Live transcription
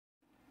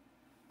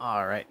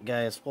Alright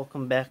guys,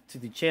 welcome back to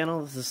the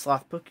channel. This is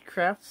Sloth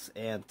Pokecrafts,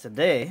 and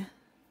today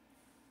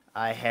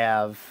I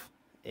have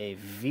a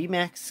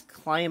VMAX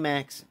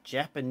Climax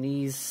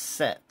Japanese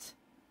set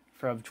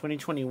from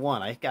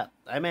 2021.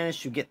 I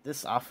managed to get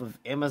this off of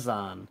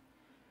Amazon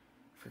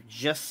for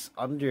just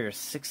under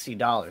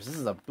 $60. This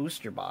is a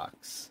booster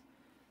box.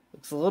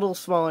 Looks a little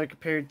smaller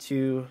compared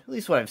to at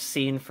least what I've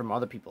seen from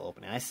other people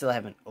opening. I still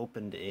haven't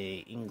opened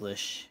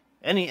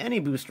any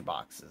booster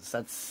boxes.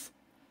 That's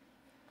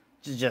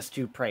just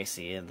too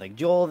pricey. And like,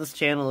 Joel, this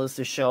channel is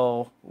to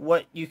show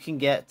what you can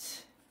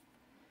get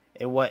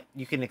and what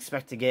you can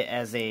expect to get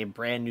as a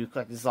brand new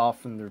collector. This is all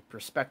from the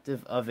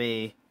perspective of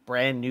a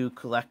brand new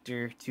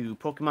collector to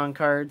Pokemon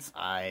cards.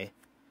 I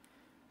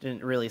didn't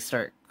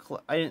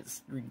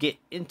get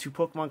into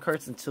Pokemon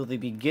cards until the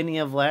beginning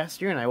of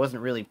last year, and I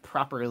wasn't really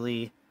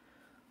properly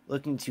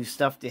looking to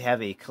stuff to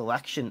have a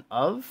collection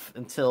of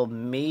until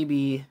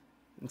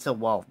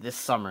this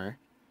summer.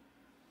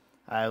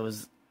 I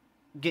was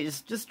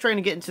just trying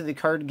to get into the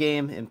card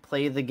game and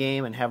play the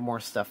game and have more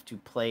stuff to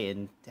play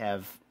and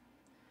have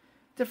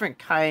different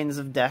kinds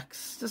of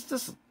decks.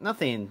 Just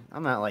nothing.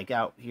 I'm not like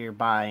out here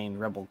buying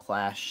Rebel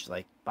Clash,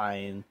 like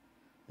buying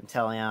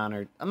Inteleon,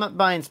 or I'm not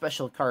buying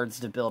special cards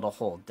to build a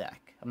whole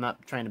deck. I'm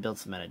not trying to build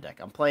some meta deck.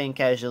 I'm playing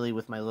casually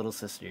with my little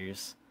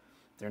sisters.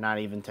 They're not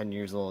even 10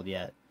 years old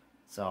yet,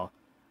 so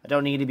I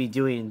don't need to be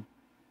doing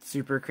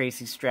super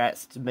crazy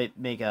strats to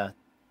make a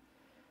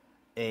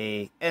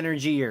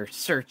energy or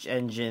search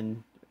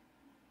engine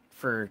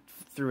through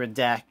a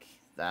deck.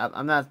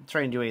 I'm not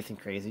trying to do anything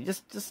crazy.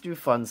 Just do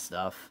fun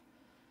stuff.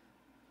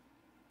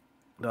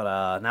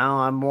 But now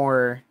I'm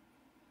more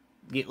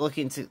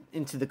looking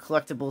into the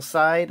collectible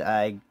side.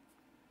 I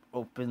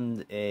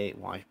opened I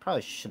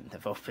probably shouldn't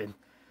have opened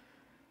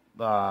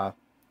a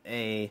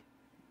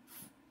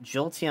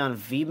Jolteon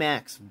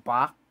VMAX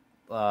box,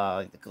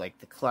 like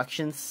the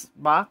collections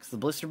box, the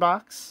blister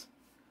box.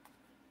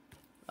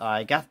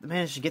 I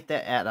managed to get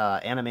that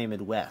at Anime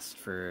Midwest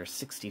for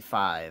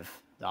 $65.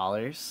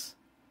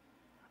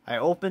 I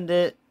opened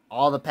it.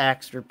 All the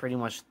packs were pretty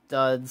much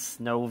duds,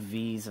 no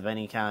Vs of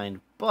any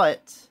kind,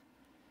 but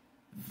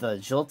the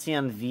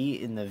Jolteon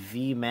V in the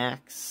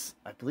VMAX,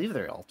 I believe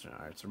they're alternate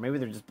arts, or maybe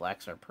they're just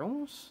Black Star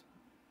promos?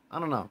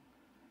 I don't know.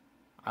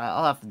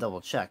 I'll have to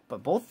double check,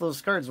 but both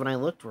those cards, when I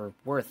looked, were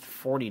worth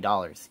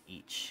 $40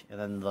 each, and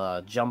then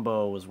the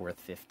Jumbo was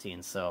worth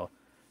 $15, so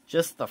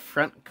just the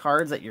front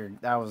cards that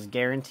was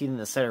guaranteed in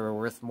the set were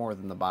worth more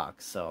than the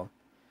box, so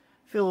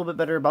I feel a little bit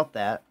better about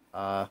that.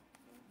 Yeah.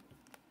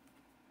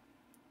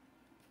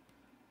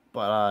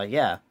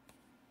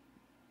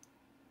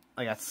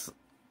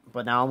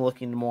 But now I'm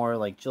looking more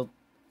like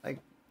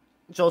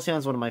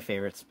Jolteon's one of my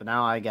favorites, but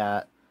now I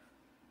got,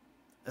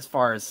 as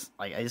far as,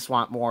 like, I just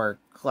want more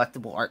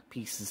collectible art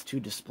pieces to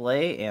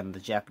display, and the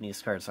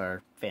Japanese cards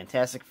are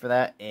fantastic for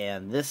that,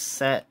 and this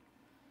set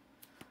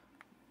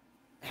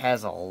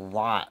has a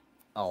lot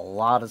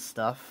of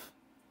stuff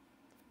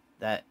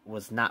that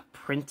was not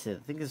printed.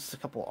 I think there's a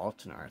couple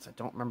alternate arts. I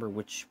don't remember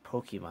which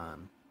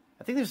Pokemon.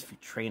 I think there's a few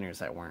trainers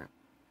that weren't.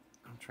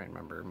 I'm trying to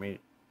remember. Maybe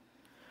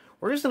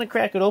we're just gonna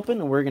crack it open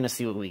and we're gonna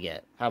see what we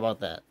get. How about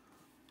that?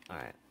 All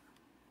right.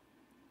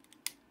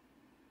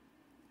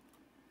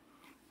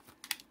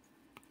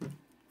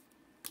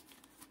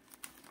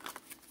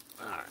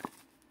 All right.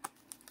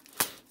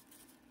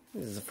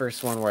 This is the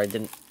first one where I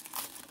didn't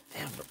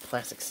have the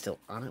plastic still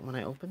on it when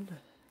I opened.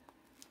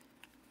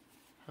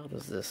 How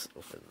does this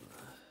open?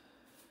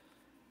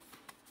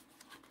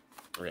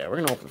 Yeah, we're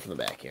gonna open from the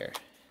back here.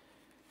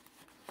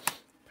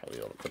 Probably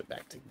able to put it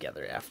back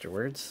together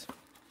afterwards.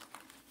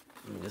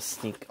 Let me just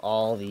sneak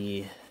all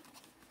the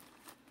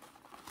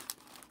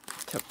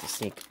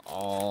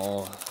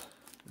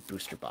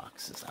booster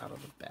boxes out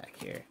of the back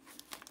here.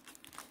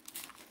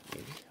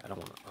 Maybe I don't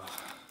want to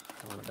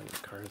bend the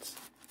cards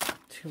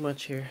too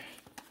much here.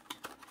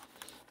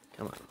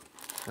 Come on.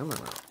 There we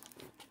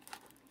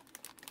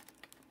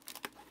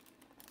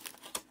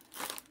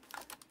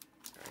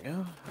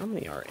go. How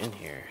many are in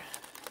here?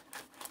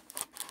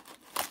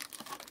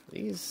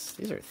 These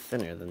are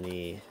thinner than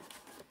the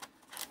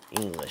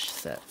English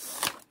sets.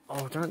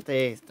 Oh, aren't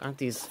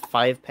these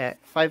 5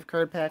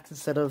 card packs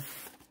instead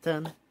of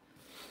 10?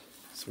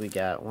 So we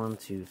got 1,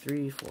 2,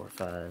 3, 4,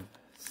 5,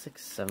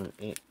 6, 7,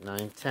 8,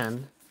 9,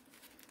 10.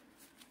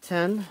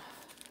 10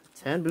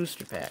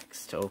 booster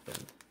packs to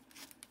open.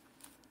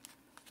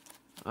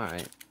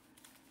 Alright.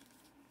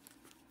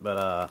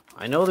 But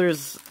I know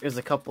there's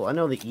a couple. I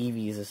know the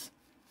Eevees is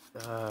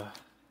what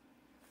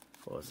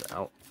was it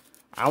out?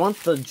 I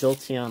want the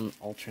Jolteon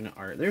alternate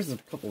art. There's a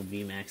couple of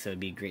VMAX that would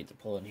be great to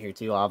pull in here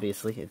too,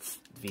 obviously. It's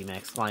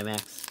VMAX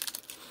Climax.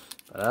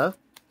 But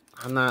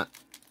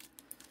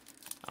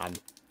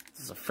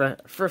this is for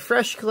a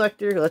fresh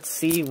collector. Let's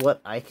see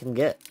what I can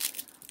get.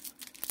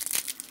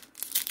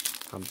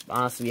 I'm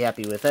honestly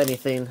happy with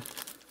anything.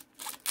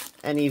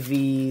 Any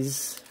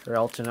Vs or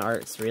alternate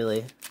arts,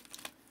 really.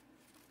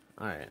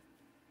 Alright.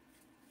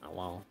 Oh,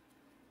 well.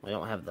 We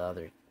don't have the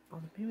other. Oh,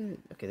 maybe.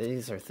 Okay,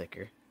 these are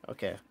thicker.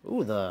 Okay.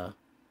 Ooh, the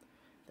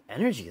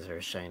energies are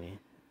shiny.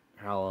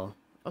 Hollow.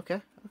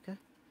 Okay, okay.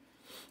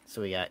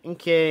 So we got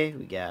Inkay,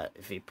 we got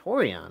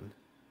Vaporeon.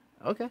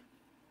 Okay.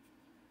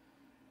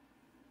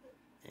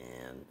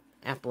 And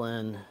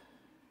Applin.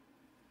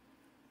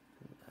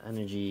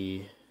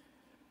 Energy.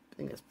 I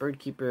think that's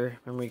Birdkeeper.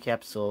 Memory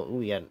Capsule. Ooh,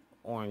 we got an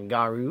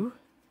Orangaru.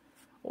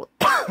 Oh,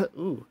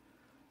 ooh.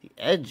 The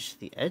edge.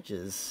 The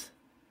edges.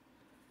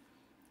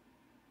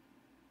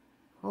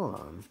 Hold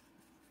on.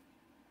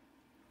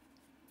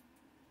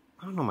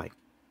 I don't know my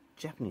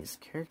Japanese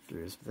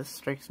characters, but this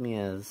strikes me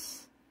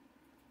as...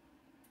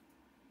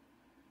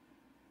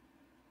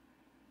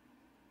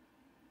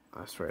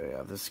 I swear to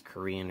God, this is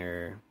Korean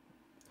or...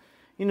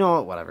 You know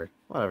what? Whatever.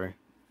 Whatever.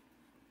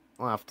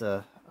 I'll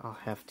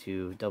have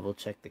to double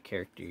check the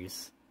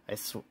characters. It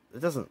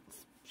doesn't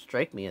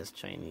strike me as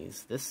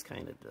Chinese. This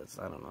kind of does.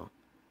 I don't know.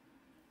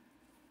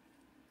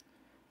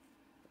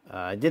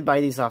 I did buy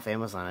these off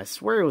Amazon. I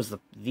swear it was the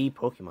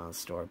Pokemon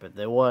store, but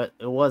it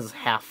was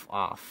half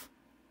off.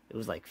 It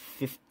was like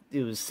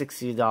it was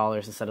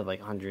 $60 instead of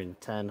like $110,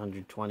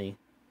 $120.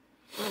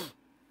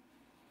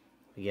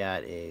 We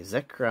got a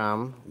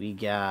Zekrom. We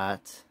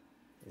got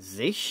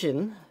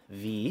Zacian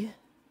V.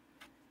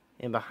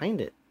 And behind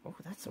it, oh,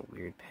 that's a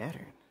weird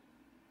pattern.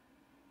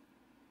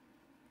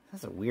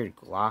 Has a weird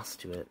gloss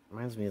to it.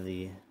 Reminds me of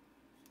the...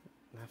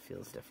 That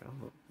feels different.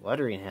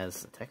 Lettering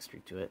has a texture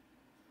to it.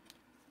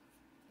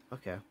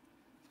 Okay.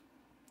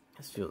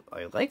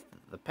 I like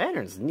the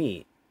pattern's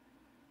neat.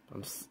 I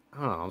don't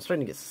know, I'm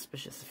starting to get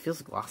suspicious. It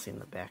feels glossy in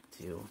the back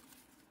too.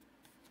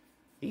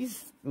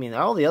 These, I mean,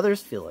 all the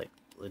others feel like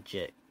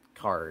legit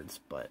cards,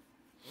 but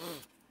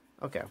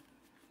okay.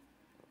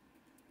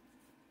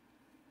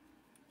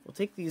 We'll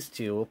take these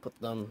two. We'll put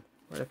them.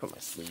 Where did I put my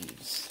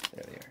sleeves?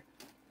 There they are.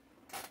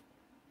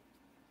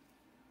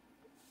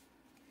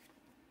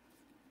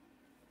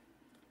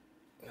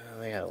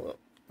 They got a little.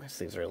 My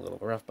sleeves are a little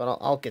rough, but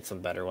I'll get some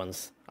better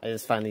ones. I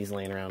just find these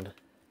laying around.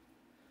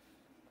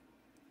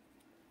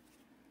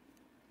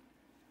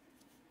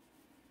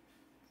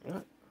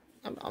 You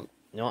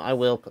know what? I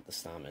will put the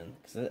Stom in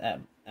because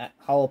that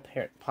hollow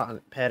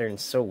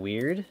pattern's so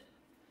weird.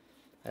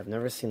 I've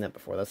never seen that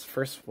before. That's the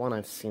first one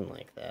I've seen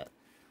like that.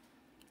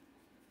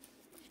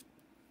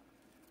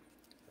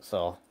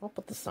 So I'll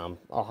put the Stom.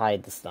 I'll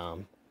hide the Stom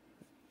in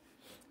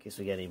case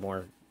we get any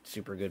more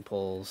super good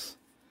pulls.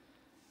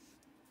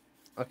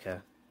 Okay.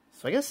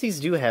 So I guess these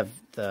do have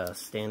the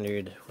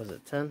standard, was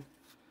it 10?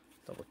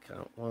 Double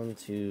count. 1,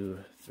 2,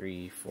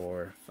 3,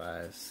 4,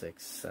 5,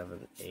 6,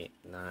 7, 8,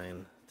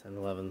 9, 10,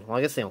 11. Well,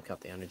 I guess they don't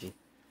count the energy.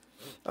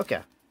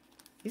 Okay.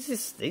 These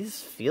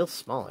just feel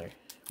smaller.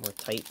 More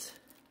tight.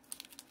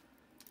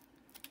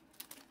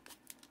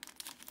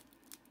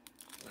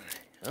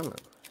 Alright, come on.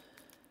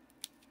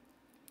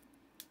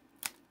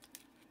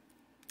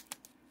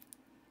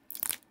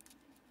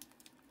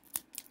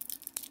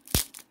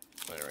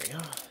 There we go.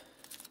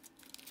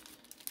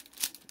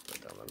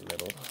 Down the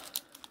middle.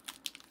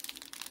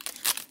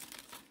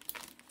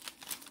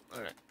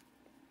 Alright.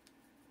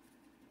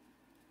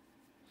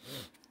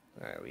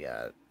 Alright, we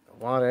got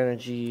Water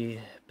Energy,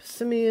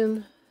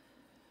 Pissimian,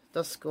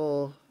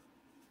 Duskull,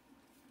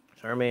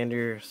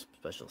 Charmander,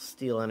 Special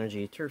Steel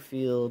Energy,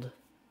 Turffield,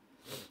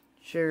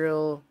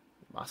 Cheryl,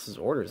 Boss's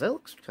Orders. That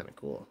looks kind of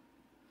cool.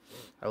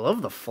 I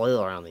love the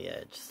flail around the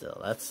edge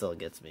still. That still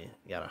gets me.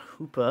 We got a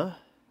Hoopa.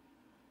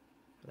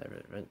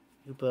 Whatever.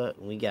 Hoopa.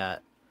 And we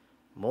got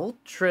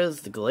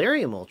Moltres, the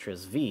Galarian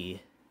Moltres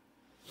V.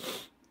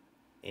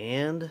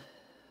 And I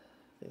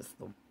think it's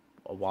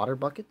a water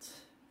bucket.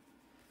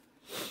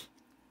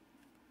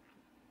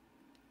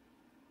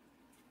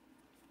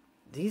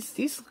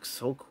 These look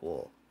so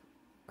cool.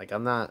 Like,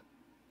 I'm not,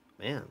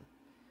 man.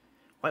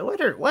 Why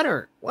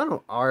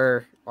don't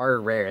our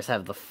rares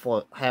have the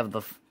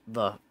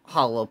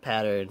hollow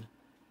pattern?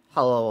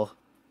 Hollow.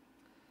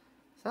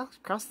 Is that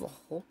across the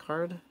whole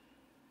card?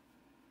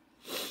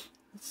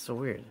 That's so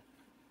weird.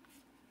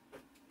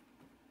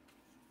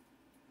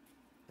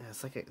 Yeah,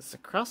 it's like it's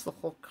across the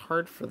whole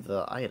card for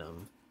the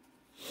item,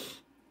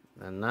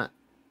 and not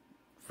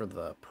for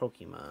the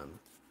Pokemon.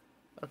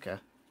 Okay.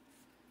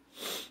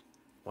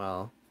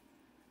 Well,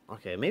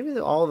 okay. Maybe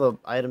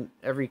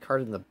every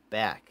card in the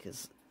back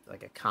is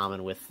like a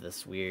common with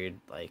this weird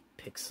like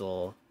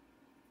pixel,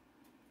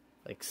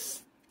 like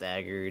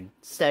staggered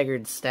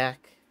stack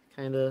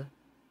kind of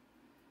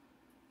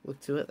look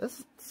to it.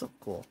 That's so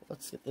cool.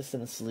 Let's get this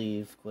in a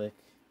sleeve quick.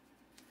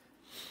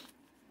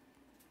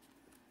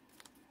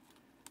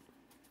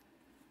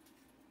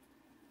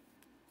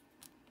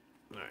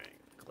 Alright,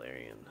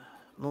 Galarian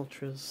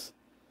Moltres.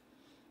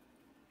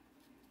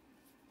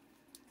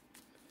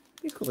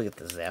 Be cool to get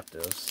the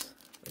Zapdos.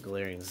 The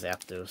Galarian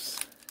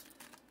Zapdos.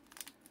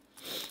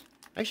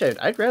 Actually,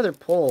 I'd rather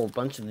pull a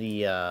bunch of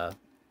the,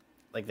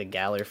 like the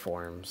Galar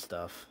form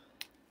stuff.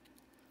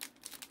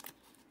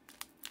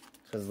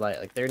 Because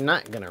like they're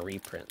not gonna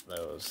reprint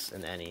those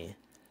in any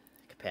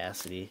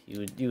capacity.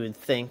 You would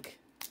think.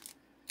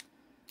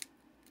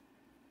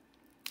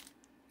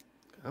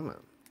 Come on.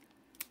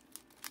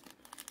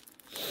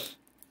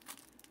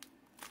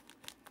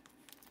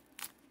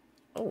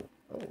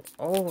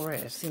 Oh,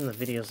 right. I've seen the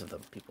videos of the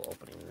people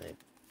opening. It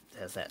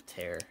has that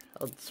tear.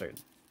 I'll start.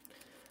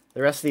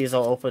 The rest of these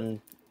I'll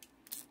open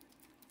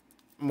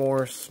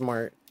more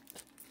smart.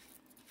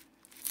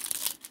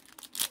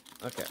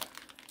 Okay.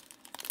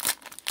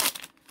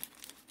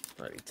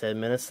 Already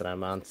 10 minutes and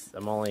I'm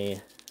only,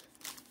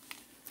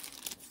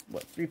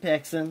 what, 3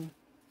 packs in?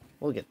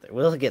 We'll get there.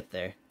 We'll get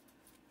there.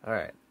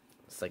 Alright.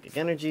 Psychic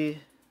Energy.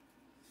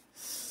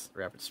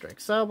 Rapid Strike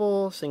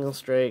Sobble. Single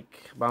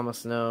Strike. Bomba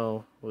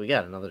Snow. We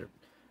got another.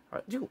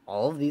 Do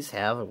all of these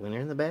have a winner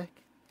in the back?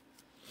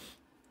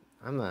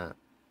 I'm gonna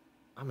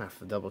have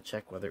to double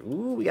check whether.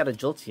 Ooh, we got a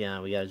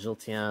Jolteon. We got a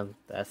Jolteon.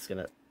 That's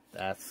gonna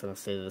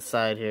stay to the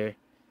side here.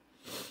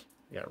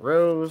 We got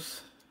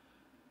Rose.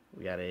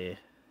 We got a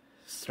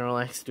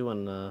Snorlax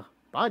doing a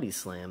body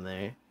slam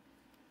there.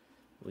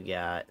 We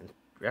got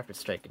Rapid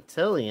Strike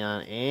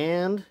Inteleon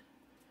and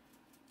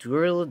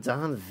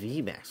Duraludon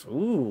VMAX.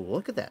 Ooh,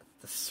 look at that.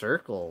 The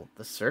circle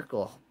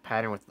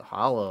pattern with the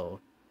hollow.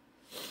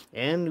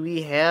 And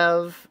we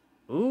have,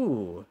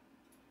 ooh,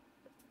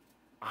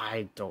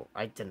 I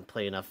didn't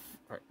play enough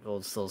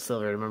Gold, Soul,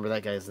 Silver to remember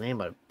that guy's name,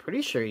 but I'm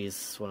pretty sure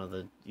he's one of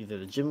the, either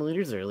the gym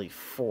leaders or Elite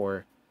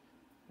Four.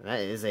 And that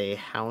is a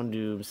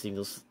Houndoom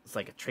singles, it's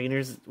like a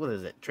trainer's, what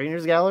is it,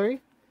 trainer's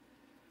gallery?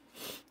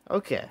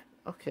 Okay.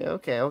 We're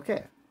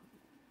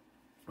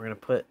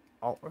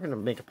gonna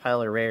make a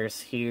pile of rares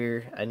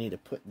here. I need to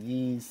put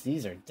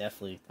these are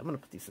definitely, I'm gonna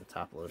put these in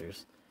top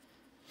loaders.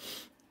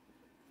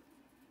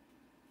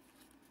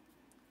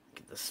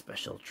 Get the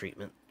special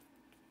treatment.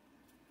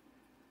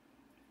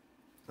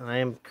 And I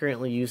am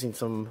currently using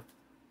some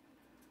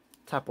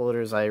top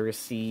loaders I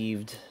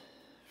received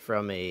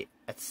from a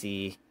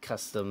Etsy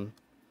custom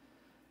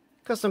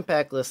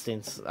pack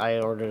listings. I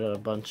ordered a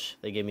bunch.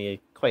 They gave me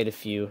quite a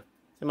few.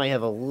 It might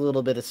have a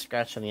little bit of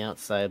scratch on the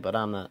outside, but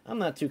I'm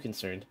not too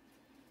concerned.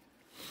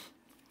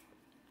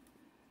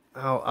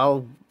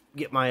 I'll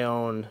get my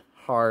own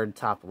hard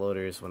top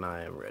loaders when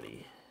I am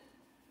ready.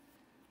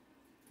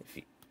 If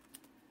you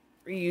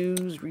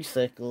reuse,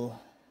 recycle.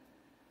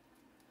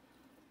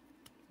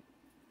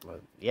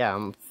 But yeah,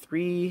 I'm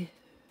 3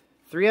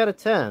 out of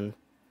 10.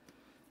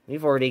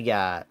 We've already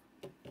got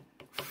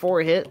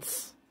 4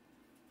 hits.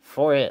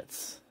 4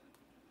 hits.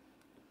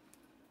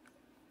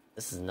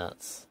 This is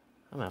nuts.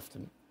 I'm gonna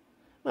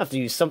have to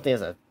use something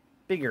as a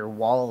bigger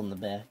wall in the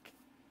back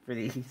for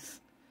these,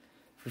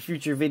 for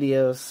future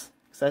videos.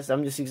 Because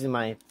I'm just using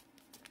my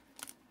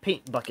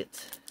paint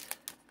bucket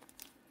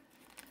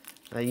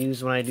I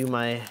use when I do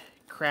my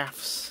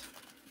crafts.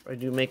 I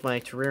do make my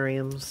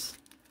terrariums.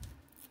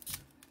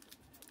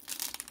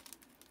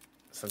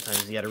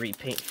 Sometimes you gotta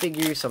repaint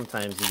figures.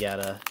 Sometimes you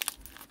gotta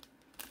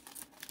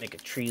make a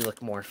tree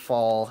look more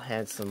fall.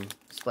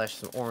 Splash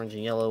some orange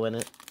and yellow in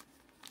it.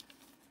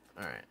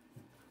 Alright.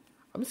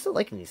 I'm still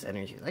liking these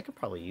energies. I could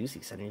probably use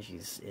these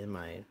energies in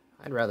my...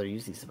 I'd rather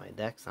use these in my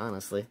decks,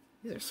 honestly.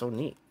 These are so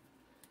neat.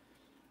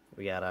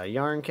 We got a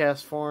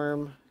Yarncast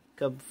form,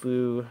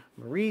 Cubfu,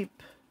 Mareep.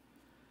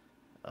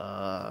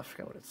 I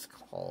forgot what it's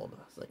called.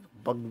 It's like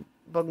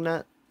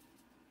Bugnut.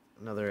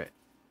 Another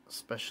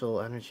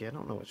special energy. I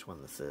don't know which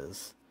one this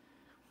is.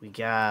 We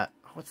got...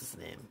 What's his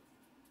name?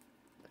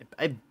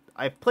 I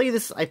play the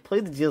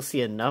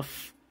DLC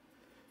enough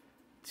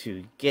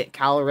to get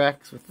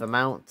Calyrex with the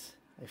mount.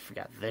 I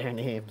forgot their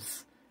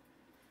names.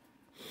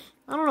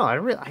 I don't know.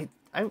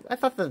 I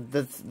thought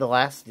the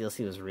last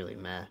DLC was really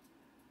meh.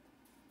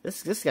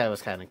 This guy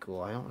was kind of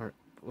cool.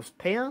 Was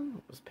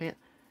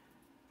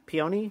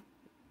Peony?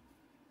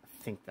 I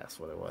think that's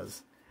what it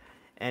was.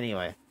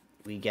 Anyway,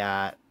 we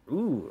got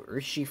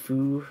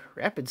Urshifu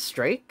Rapid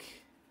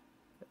Strike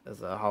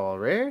as a holo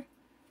rare.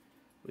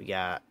 We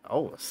got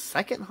a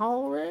second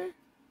holo rare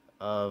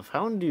of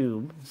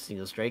Houndoom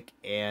single strike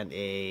and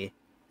a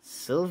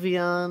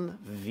Sylveon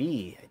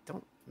V. I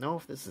don't know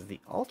if this is the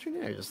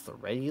alternate or just the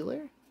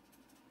regular.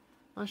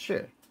 Not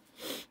sure.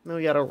 Then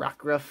we got a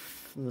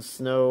Rockruff in the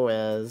snow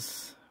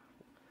as...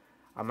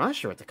 I'm not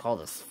sure what to call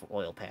this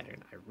foil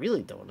pattern. I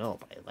really don't know,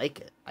 but I like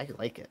it. I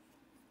like it.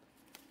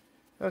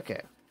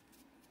 Okay.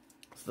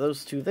 So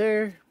those two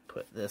there.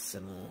 Put this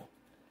in a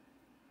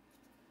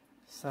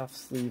soft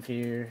sleeve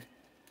here.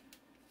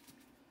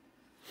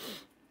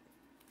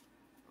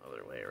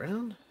 Other way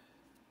around.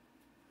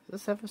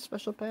 Does this have a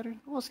special pattern?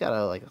 Almost got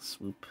a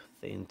swoop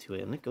thing to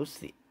it, and it goes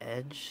to the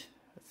edge.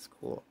 That's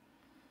cool.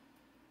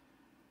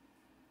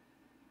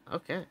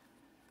 Okay.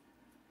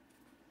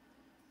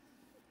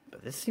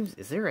 But this seems...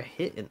 Is there a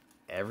hit in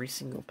every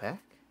single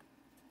pack?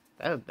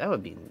 That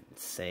would be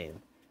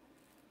insane.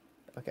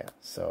 Okay,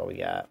 so we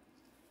got...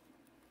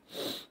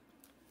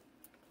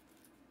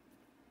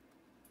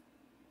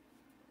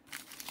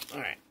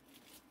 Alright.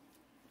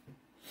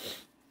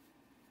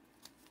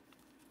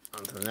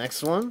 On to the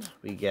next one.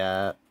 We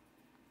got...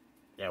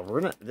 Yeah,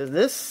 we're gonna...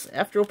 This...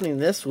 After opening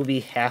this, we'll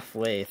be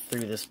halfway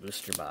through this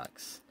booster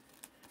box.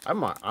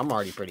 I'm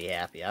already pretty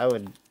happy.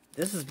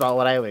 This is about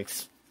what I would...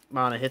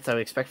 amount of hits I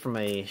would expect from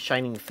a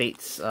Shining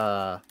Fates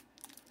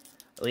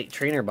Elite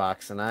Trainer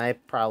box, and I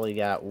probably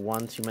got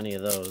one too many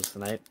of those.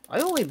 And I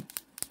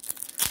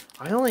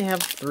I only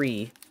have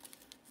 3.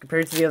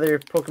 Compared to the other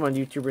Pokemon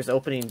YouTubers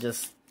opening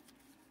just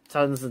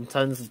tons and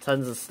tons and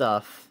tons of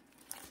stuff.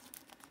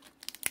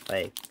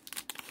 Like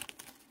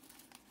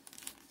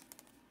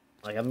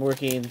I'm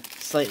working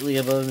slightly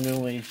above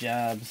minimum wage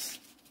jobs.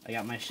 I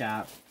got my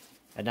shop.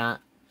 Don't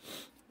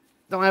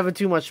have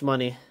too much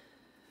money.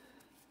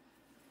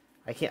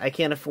 I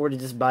can't afford to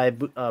just buy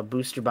a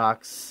booster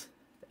box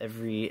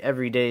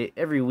every day,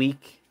 every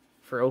week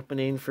for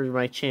opening for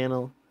my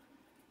channel.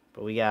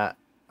 But we got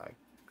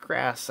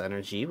grass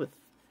energy with.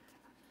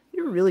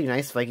 It'd be really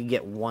nice if I could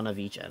get one of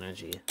each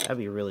energy. That'd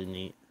be really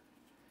neat.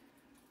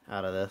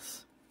 Out of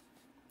this,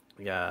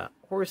 we got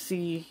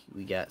Horsey.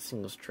 We got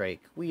Single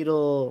Strike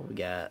Weedle. We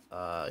got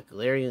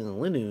Galarian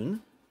and Linoone.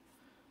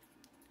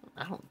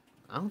 I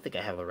don't think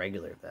I have a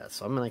regular of that,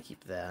 so I'm gonna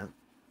keep that.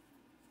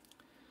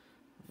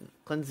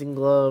 Cleansing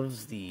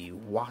Gloves, the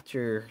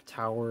Water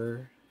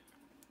Tower.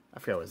 I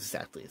forgot what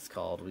exactly it's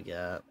called. We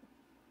got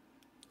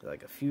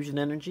like a Fusion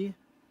Energy.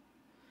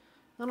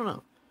 I don't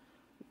know.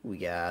 We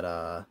got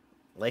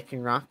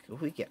Lycanroc.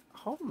 We get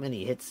how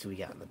many hits do we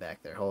got in the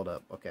back there? Hold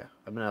up. Okay,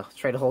 I'm gonna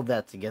try to hold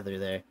that together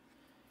there.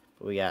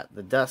 But we got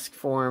the Dusk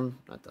form,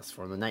 not Dusk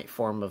form, the Night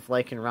form of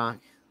Lycanroc,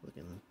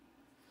 looking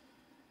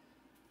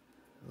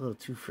a little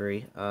too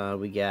free.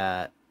 We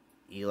got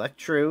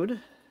Electrode,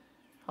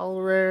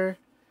 Hollow Rare.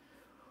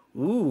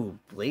 Ooh,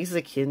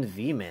 Blaziken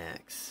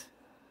VMAX.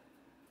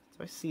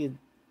 Do I see it?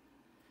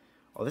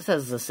 Oh, this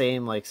has the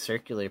same, like,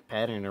 circular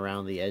pattern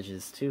around the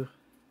edges, too.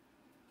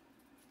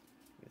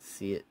 You can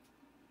see it.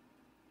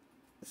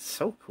 It's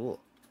so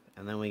cool.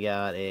 And then we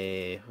got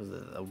a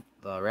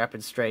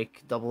Rapid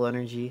Strike Double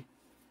Energy.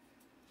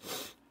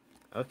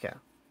 Okay.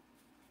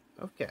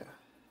 Okay.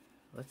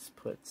 Let's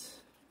put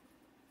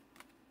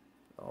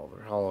all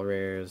the Hollow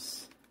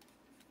Rares.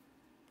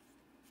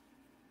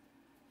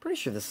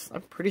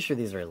 I'm pretty sure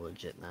these are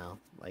legit now.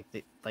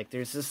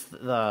 There's just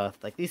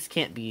these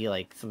can't be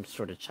like some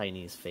sort of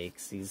Chinese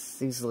fakes.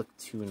 These look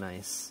too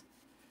nice.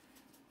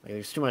 Like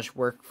there's too much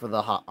work for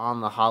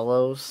on the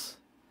hollows.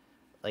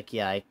 Like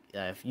yeah,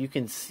 if you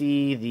can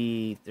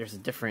see there's a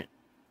different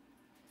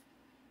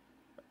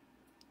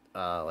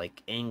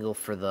like angle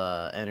for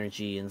the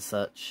energy and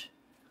such.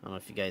 I don't know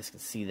if you guys can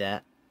see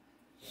that.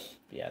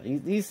 But yeah,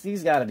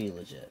 these gotta be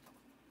legit.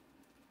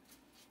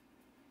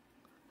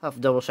 I'll have to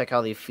double check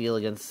how they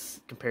feel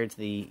compared to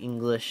the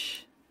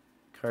English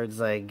cards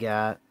I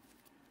got.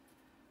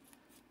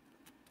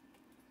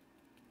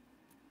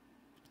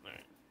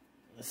 Alright.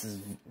 This is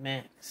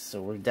Max,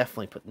 so we're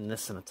definitely putting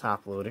this in a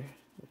top loader.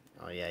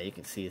 Oh yeah, you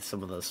can see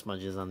some of those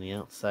smudges on the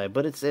outside,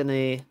 but it's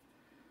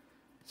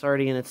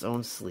already in its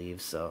own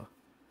sleeve, so.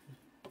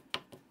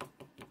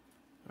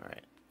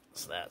 Alright.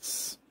 So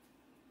that's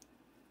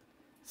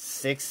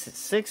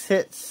six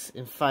hits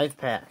in 5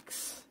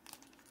 packs.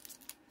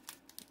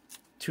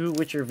 2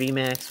 which are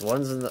VMAX,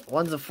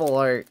 one's a full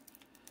art.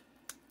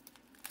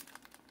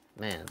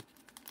 Man,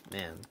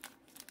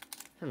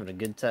 having a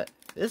good time.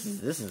 This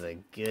is a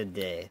good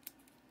day.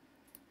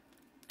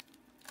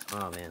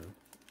 Oh man.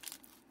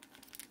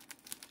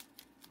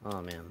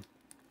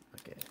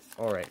 Okay.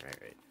 All right.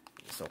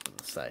 Just open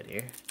the side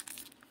here.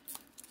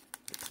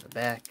 Get to the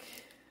back.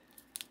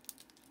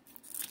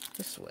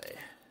 This way.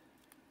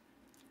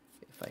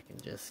 If I can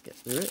just get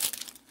through it.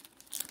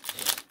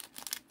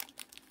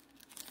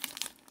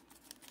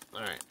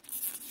 Alright.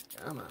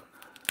 Come on.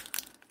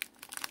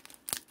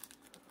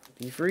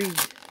 Be free.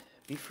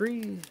 Be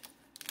free.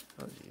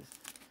 Oh, jeez.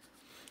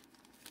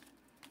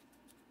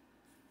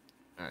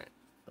 Alright.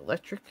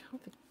 Electric. I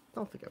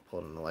don't think I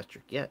pulled an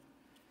electric yet.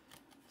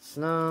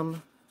 Snum. I'm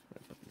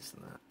gonna put these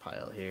in that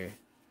pile here.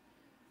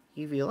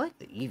 Eevee. I like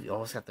the Eevee.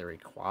 Oh, it's got the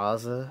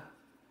Rayquaza.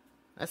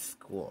 That's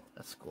cool.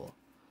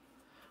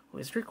 Oh,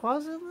 is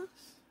Rayquaza in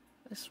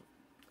this?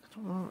 I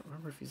don't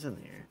remember if he's in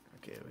here.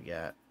 Okay, we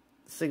got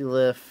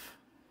Sigilyph.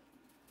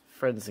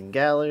 Friends and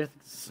Galar. I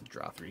think this is a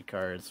draw 3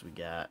 cards. We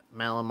got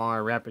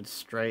Malamar, Rapid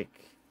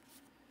Strike.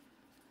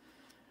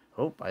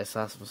 Oh, I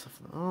saw some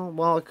stuff. Oh,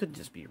 well, it could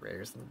just be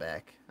rares in the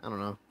back. I don't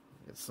know.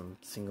 Got some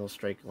Single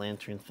Strike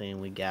Lantern thing.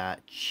 We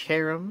got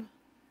Cherim.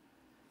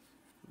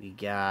 We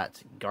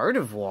got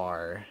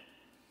Gardevoir.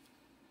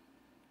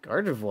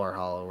 Gardevoir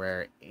Hollow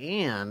Rare.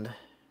 And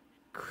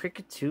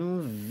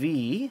Kricketune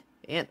V.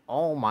 And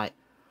All Might.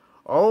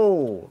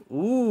 Oh,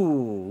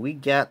 ooh, we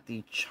got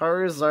the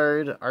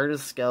Charizard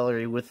Artist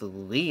Gallery with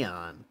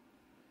Leon.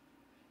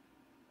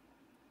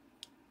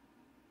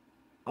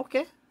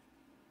 Okay.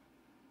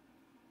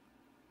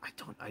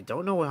 I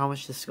don't know how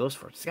much this goes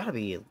for. It's gotta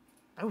be.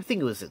 I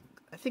think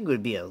it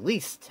would be at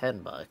least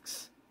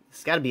 $10.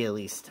 It's gotta be at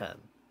least 10.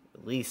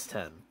 At least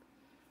 10.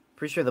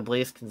 Pretty sure the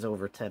Blaziken's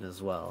over 10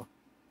 as well.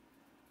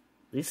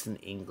 At least in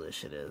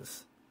English it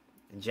is.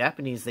 In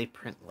Japanese they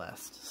print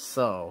less.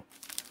 So.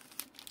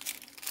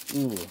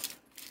 Ooh.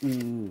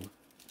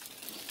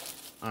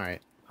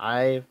 Alright.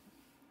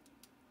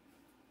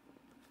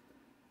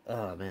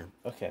 Oh, man.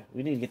 Okay,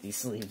 we need to get these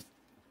sleeves.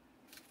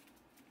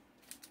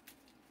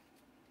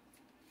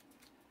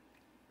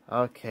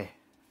 Okay.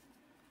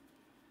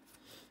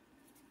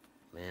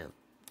 Man.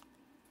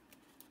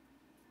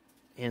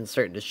 and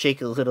starting to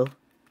shake a little.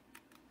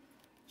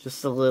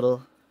 Just a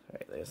little.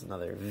 Alright, there's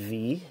another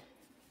V.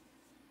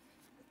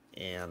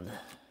 And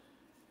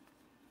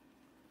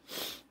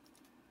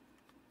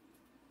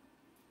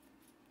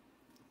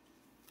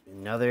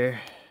another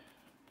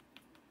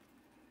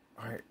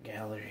art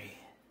gallery.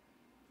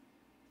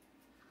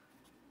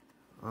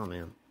 Oh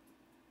man.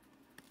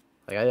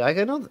 Like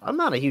I know I'm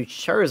not a huge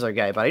Charizard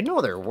guy, but I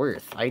know they're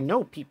worth. I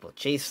know people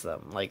chase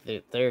them. Like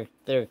they're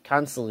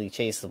constantly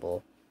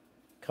chaseable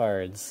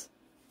cards.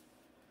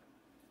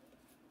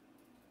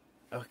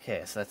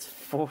 Okay, so that's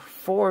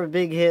four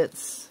big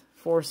hits,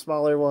 4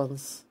 smaller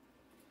ones.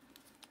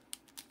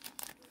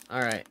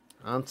 All right,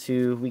 on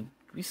to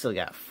we still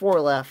got 4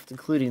 left,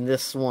 including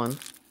this one.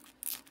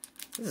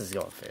 This is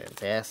going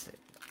fantastic.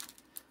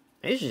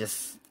 Maybe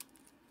just,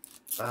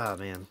 oh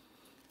man.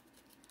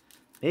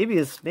 Maybe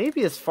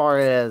as far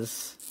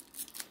as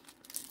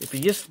if you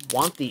just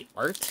want the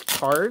art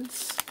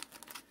cards,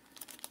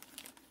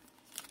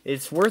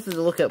 it's worth it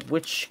to look at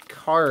which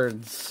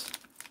cards,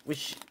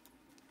 which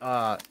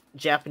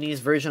Japanese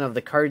version of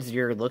the cards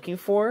you're looking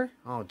for.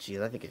 Oh geez,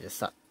 I think I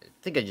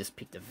just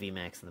peeked a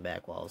VMAX in the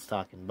back while I was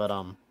talking, but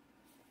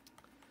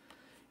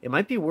it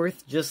might be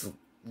worth just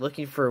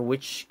looking for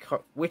which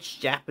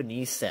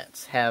Japanese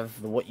sets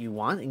have what you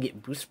want and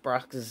get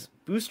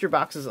booster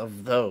boxes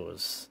of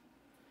those.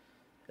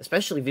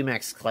 Especially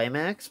VMAX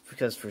Climax,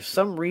 because for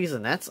some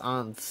reason that's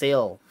on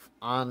sale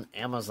on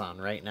Amazon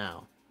right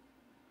now.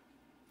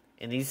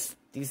 And these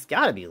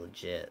gotta be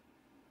legit.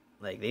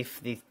 Like they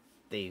feel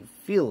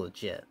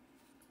legit.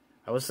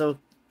 I was so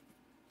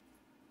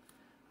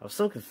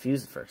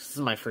confused at first. This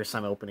is my first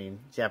time opening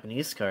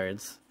Japanese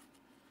cards.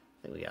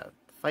 I think we got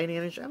Fighting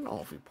Energy. I don't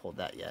know if we pulled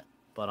that yet,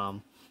 but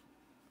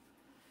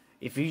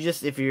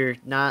if you're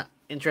not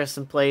interested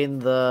in playing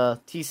the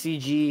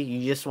TCG,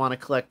 you just want to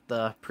collect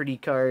the pretty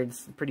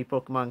cards, the pretty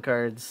Pokemon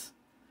cards,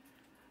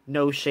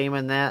 no shame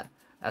in that.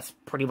 That's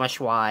pretty much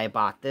why I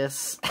bought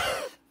this.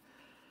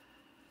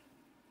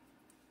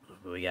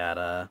 We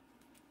got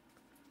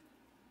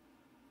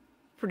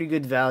pretty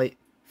good value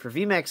for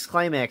VMAX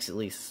Climax, at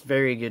least.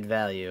 Very good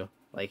value.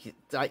 Like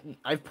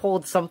I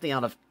pulled something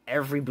out of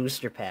every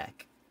booster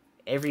pack.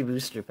 Every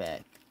booster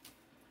pack.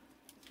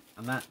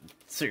 I'm not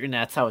certain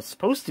that's how it's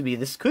supposed to be.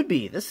 This could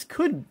be an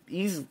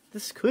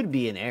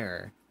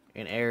error.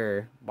 An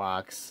error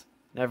box.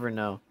 Never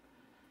know.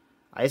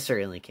 I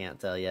certainly can't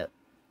tell yet.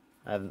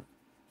 I'm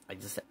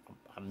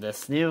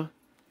this new.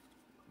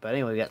 But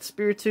anyway, we got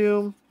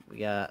Spiritomb, we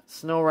got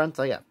Snorunt.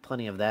 I got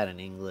plenty of that in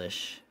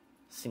English.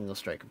 Single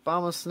Strike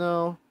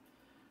Abomasnow.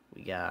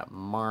 We got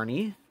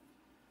Marnie.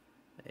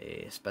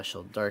 A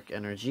special Dark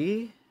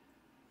Energy.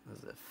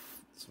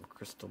 Some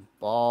Crystal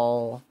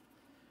Ball.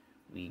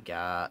 We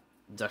got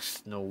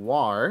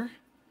Dusknoir.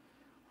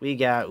 We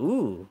got,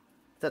 ooh,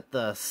 is that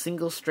the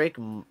Single Strike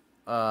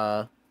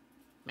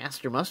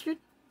Master Mustard?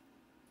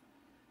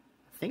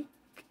 I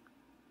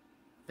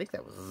think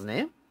that was his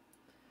name.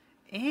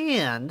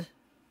 And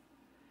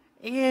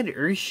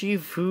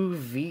Urshifu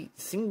V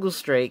Single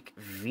Strike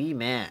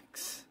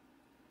VMAX.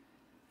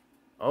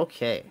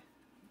 Okay.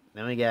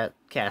 Then we got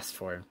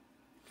Castform.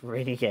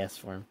 Rainy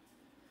Castform.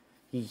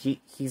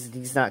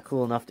 He's not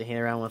cool enough to hang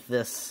around with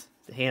this.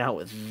 To hang out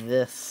with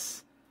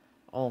this.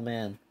 Oh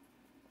man.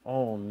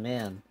 Oh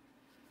man.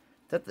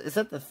 Is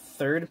that the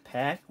third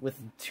pack with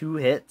 2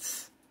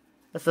 hits?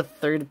 That's the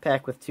third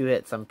pack with 2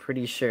 hits, I'm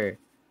pretty sure.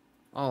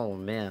 Oh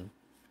man.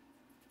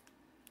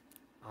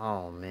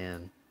 Oh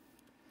man.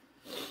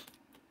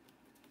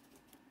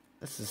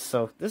 This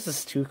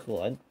is too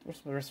cool. Where's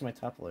the rest of my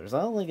top loaders?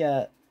 I only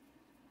got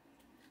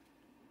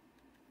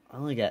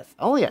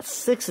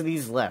 6 of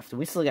these left, and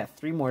we still got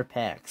 3 more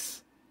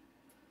packs.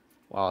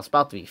 Wow, it's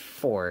about to be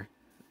 4.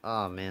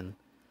 Oh man.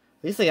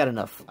 At least I got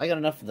enough. I got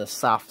enough of the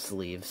soft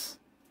sleeves,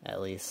 at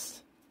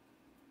least.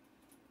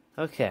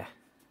 Okay. I'm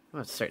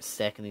gonna start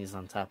stacking these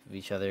on top of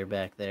each other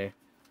back there.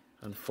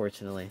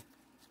 Unfortunately.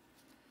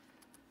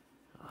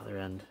 Other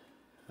end.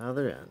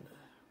 Other end.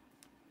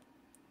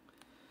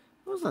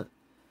 What was that?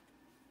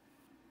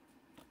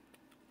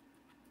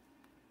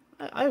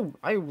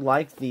 I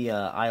like the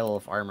Isle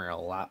of Armor a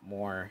lot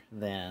more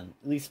than,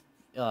 at least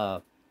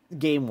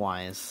game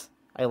wise.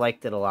 I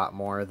liked it a lot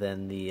more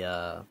than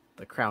the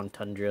Crown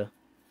Tundra.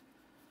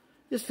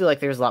 Just feel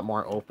like there's a lot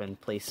more open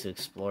place to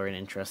explore and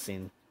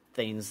interesting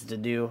things to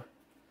do.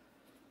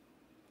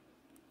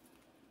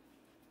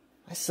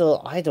 I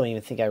don't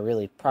even think I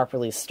really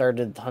properly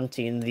started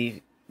hunting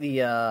the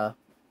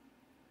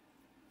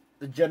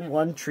Gen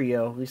 1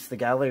 trio, at least the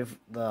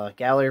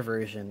Galar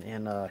version,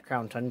 and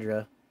Crown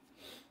Tundra.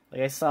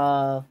 Like I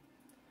saw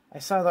the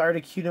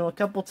Articuno a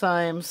couple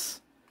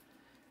times,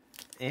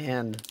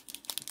 and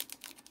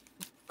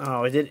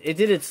oh, it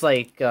did its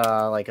like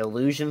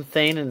illusion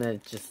thing, and then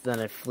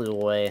it flew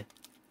away.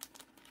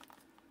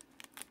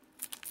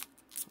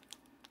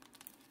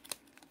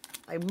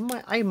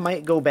 I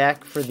might go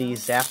back for the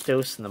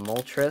Zapdos and the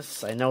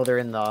Moltres. I know they're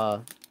in the.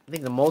 I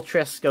think the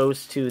Moltres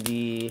goes to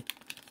the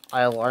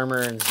Isle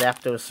Armor, and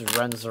Zapdos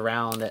runs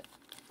around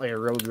like a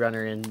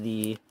Roadrunner in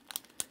the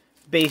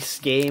base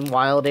game,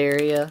 Wild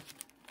Area.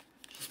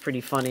 Which is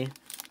pretty funny.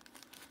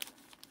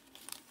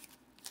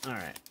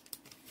 Alright.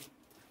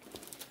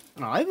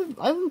 I've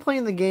been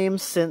playing the game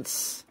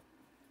since...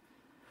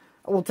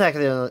 We'll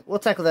tackle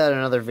that in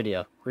another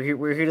video.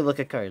 We're here to look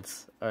at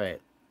cards.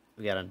 Alright.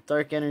 We got a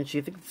Dark Energy.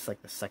 I think it's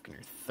like the second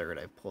or third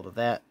I pulled of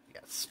that. We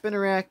got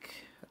Spinnerack,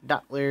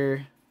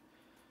 Dottler,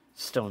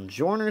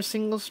 Stonejourner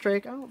Single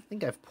Strike. I don't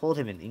think I've pulled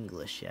him in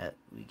English yet.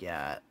 We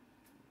got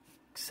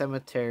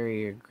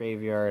Cemetery or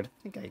Graveyard.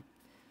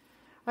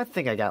 I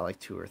think I got like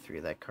 2 or 3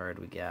 of that card.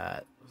 We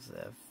got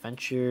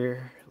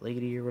Venture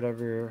Lady or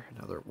whatever.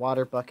 Another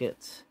Water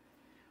Bucket.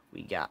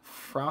 We got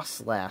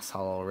Frostlass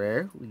Hollow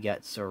Rare. We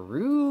got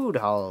Zarude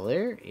Hollow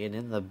Rare. And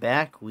in the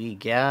back, we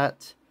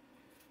got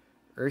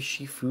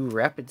Urshifu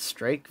Rapid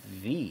Strike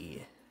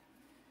V.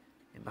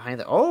 And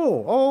behind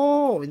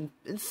the...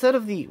 instead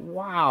of the...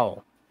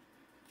 Wow.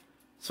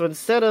 So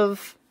instead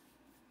of...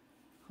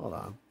 Hold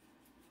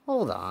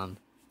on.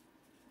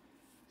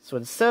 So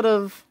instead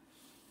of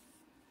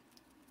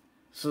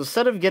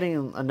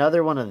getting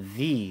another one of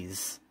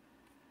these,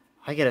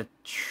 I get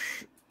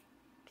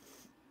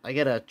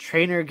a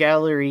Trainer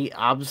Gallery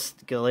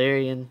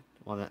Obstagoon.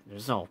 Well,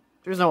 there's no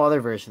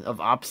other version of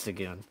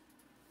Obstagoon.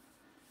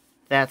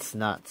 That's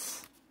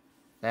nuts.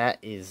 That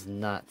is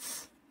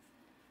nuts.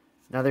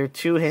 Another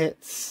 2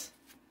 hits.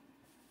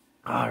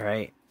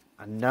 Alright.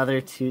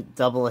 Another 2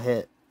 double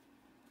hit.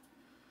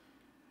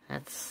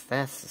 That's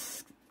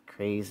just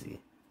crazy.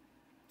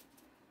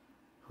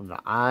 And the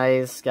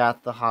eyes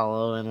got the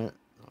hollow in it.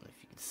 I don't know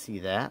if you can see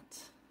that.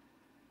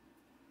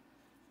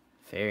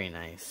 Very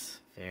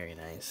nice. Very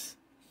nice.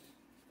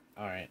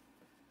 Alright.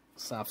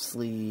 Soft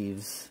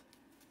sleeves.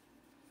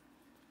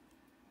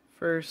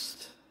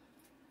 First.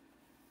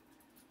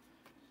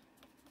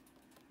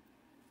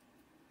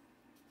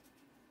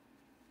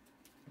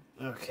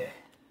 Okay.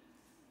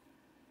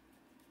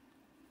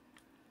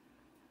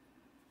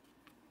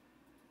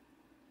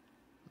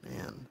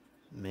 Man.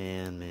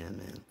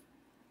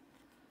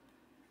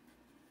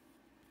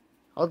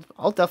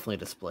 I'll definitely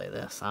display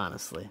this,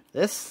 honestly.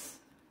 This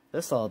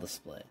I'll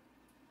display.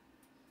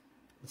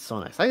 It's so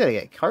nice. I gotta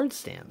get card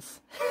stands.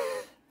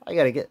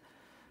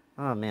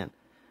 Oh man.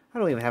 I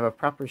don't even have a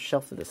proper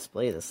shelf to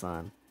display this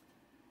on.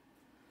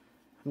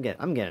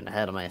 I'm getting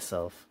ahead of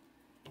myself.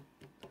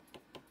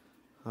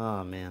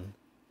 Oh man.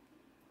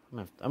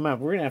 We're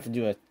gonna have to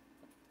do a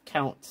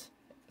count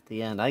at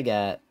the end. I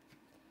got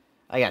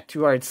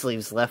 2 hard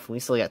sleeves left, and we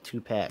still got 2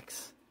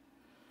 packs.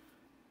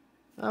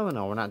 Oh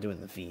no, we're not doing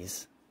the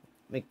V's.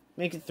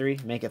 Make it 3.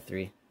 Make it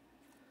 3.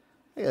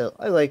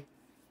 I like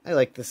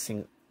the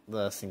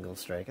single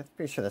strike. I'm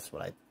pretty sure that's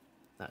what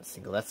not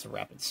single. That's a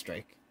rapid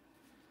strike.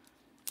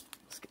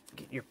 Let's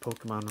get your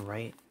Pokemon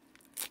right.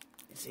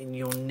 It's in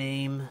your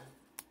name.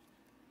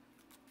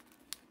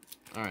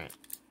 All right.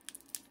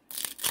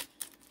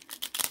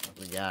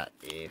 We got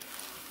a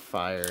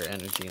Fire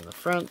Energy in the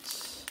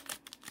front.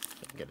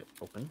 Get it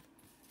open.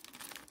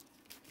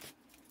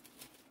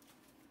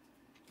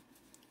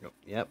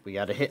 Yep, we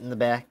got a hit in the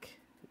back.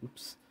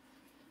 Oops.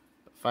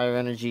 Fire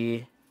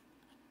Energy,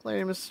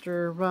 Glare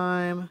Mr.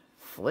 Rhyme,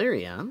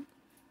 Flareon,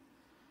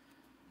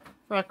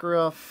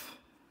 Rockruff,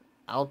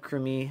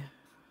 Alchemy,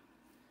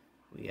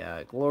 we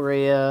got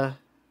Gloria,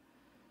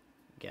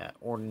 we got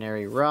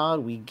Ordinary Rod,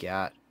 we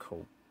got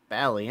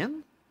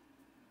Cobalion,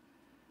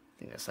 I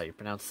think that's how you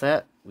pronounce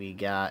that, we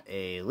got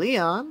a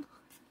Leon,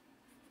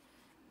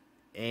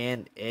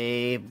 and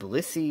a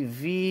Blissey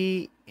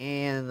V,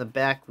 and in the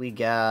back we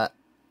got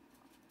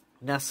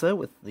Nessa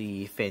with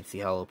the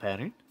fancy hollow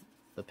pattern.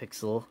 The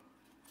pixel.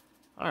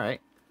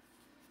 Alright.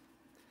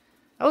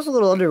 That was a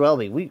little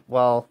underwhelming.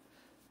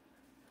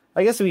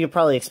 I guess we could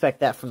probably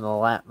expect that from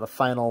the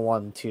final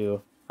one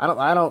too.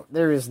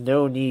 There is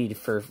no need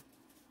for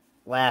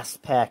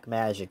last pack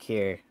magic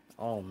here.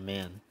 Oh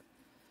man.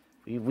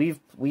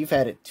 We've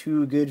had it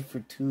too good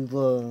for too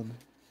long.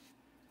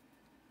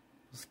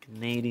 Those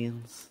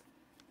Canadians.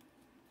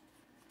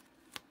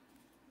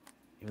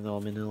 Even though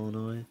I'm in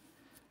Illinois.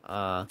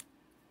 It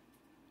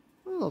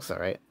looks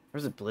alright.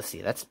 Where's it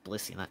Blissey? That's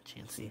Blissey, not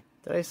Chansey.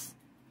 Did I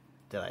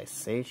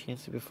say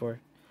Chansey before?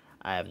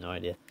 I have no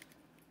idea.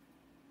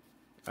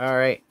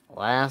 Alright,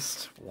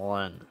 last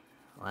one.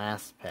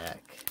 Last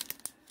pack.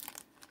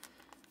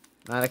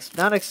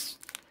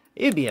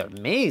 It'd be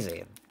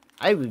amazing.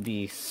 I would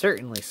be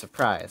certainly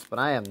surprised, but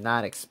I am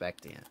not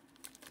expecting it.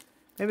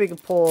 Maybe we can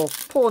pull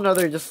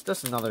another, just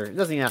another, it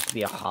doesn't even have to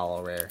be a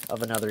hollow rare,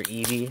 of another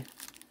Eevee.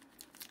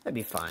 That'd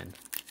be fine.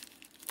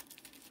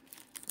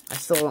 I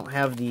still don't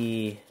have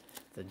the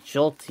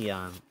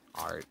Jolteon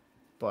art,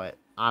 but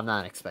I'm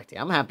not expecting.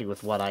 I'm happy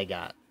with what I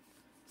got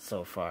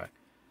so far.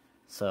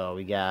 So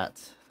we got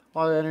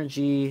Water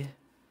Energy,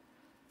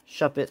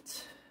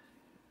 Shuppet,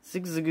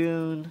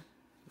 Zigzagoon,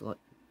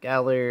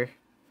 Galar,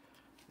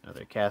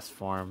 another cast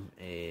form,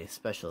 a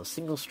special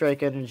single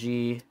strike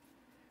energy.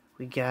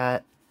 We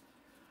got,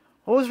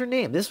 what was her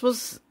name? This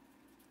was,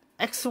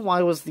 X and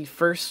Y was the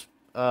first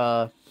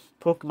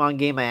Pokemon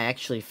game I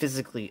actually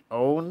physically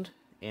owned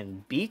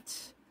and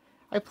beat.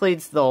 I played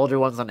the older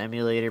ones on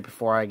emulator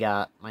before I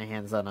got my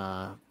hands on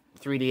a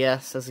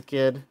 3DS as a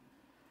kid.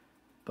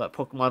 But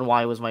Pokemon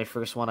Y was my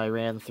first one I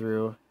ran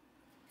through.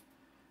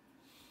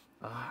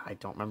 I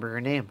don't remember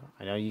her name.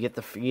 I know you get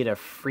a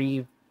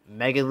free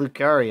Mega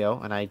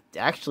Lucario, and I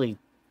actually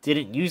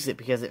didn't use it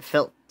because it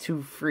felt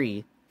too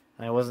free.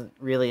 And I wasn't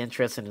really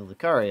interested in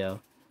Lucario.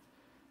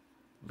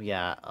 We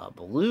got a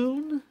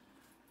balloon.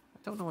 I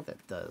don't know what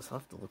that does. I'll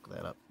have to look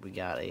that up. We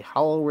got a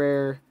Hollow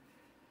Rare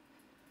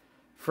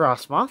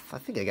Frostmoth. I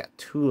think I got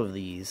 2 of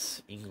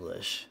these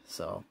English,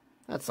 so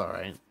that's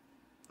alright.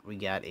 We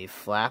got a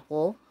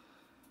Flapple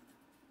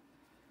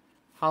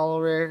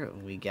Hollow Rare.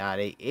 We got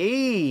a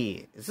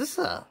is this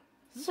a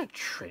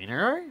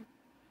trainer art?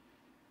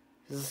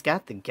 Because it's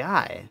got the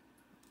guy.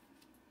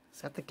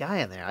 It's got the guy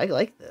in there. I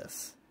like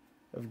this.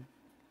 Of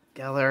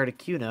Galar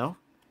Articuno.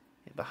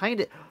 And behind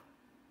it,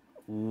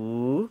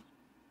 ooh.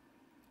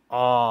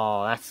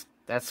 Oh,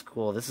 that's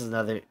cool. This is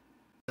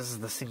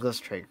the single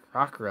strike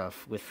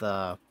Rockruff with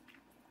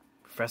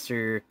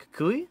Professor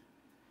Kukui.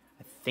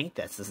 I think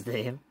that's his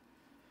name.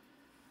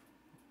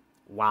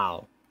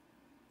 Wow.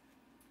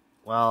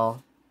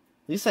 Well,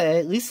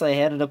 at least I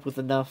had it up with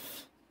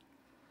enough.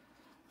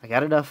 I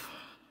got enough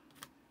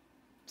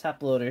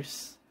top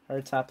loaders,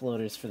 hard top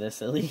loaders for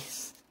this at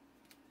least.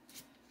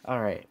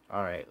 All right.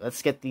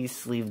 Let's get these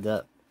sleeved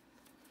up.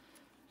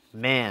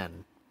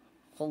 Man,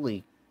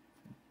 holy,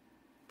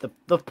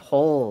 the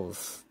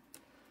pulls.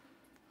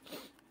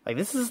 Like,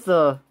 this is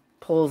the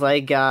pulls I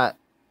got.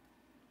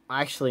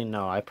 Actually,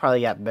 no, I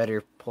probably got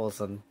better pulls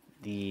than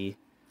the.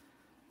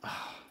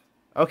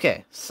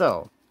 Okay,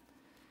 so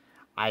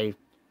I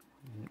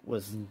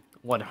was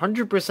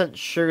 100%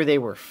 sure they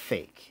were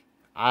fake.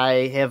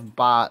 I have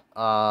bought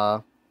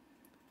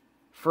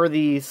for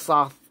the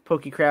Sloth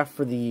Pokecraft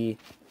for the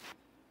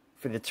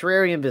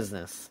terrarium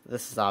business.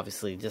 This is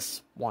obviously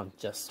just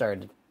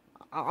started.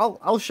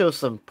 I'll show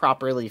some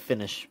properly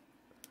finished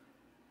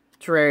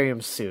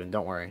terrariums soon.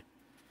 Don't worry.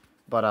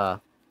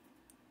 But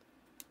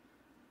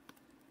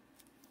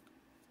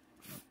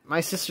my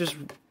sister's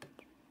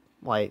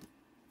like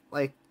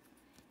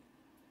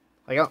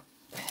oh,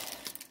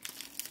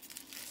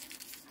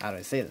 how do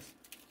I say this?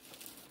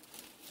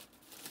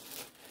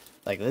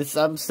 Like this,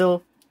 I'm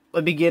still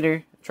a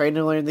beginner trying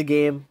to learn the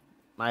game.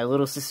 My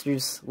little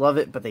sisters love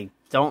it, but they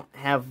don't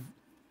have.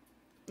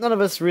 None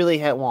of us really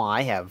have. Well,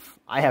 I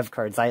have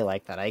cards I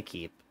like that I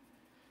keep,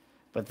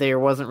 but there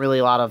wasn't really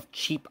a lot of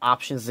cheap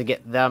options to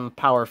get them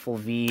powerful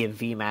V and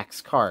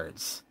VMAX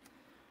cards.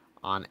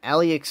 On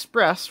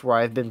AliExpress, where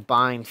I've been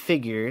buying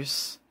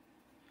figures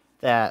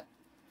that,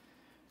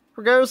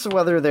 regardless of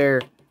whether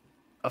they're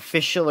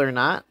official or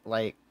not,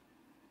 like,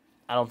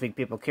 I don't think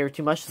people care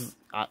too much. As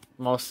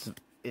long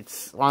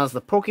as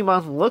the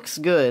Pokemon looks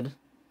good,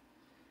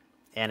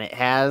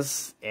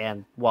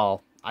 and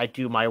well, I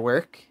do my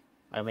work.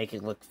 I make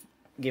it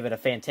give it a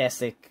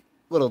fantastic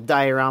little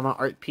diorama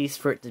art piece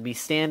for it to be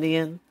standing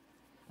in.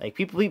 Like,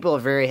 people are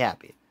very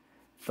happy.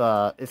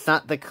 It's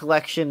not the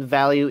collection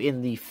value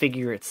in the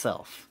figure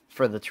itself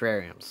for the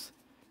terrariums.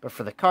 But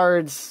for the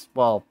cards,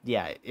 well,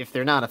 yeah, if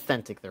they're not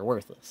authentic, they're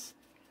worthless.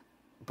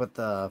 But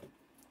the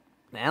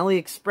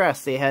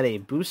AliExpress, they had a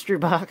booster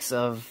box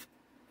of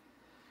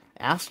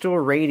Astral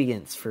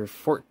Radiance for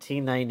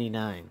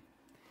 $14.99.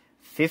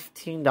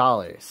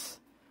 $15.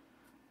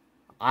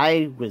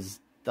 I was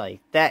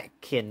like, that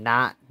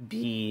cannot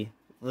be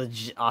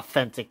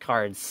authentic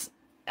cards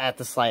at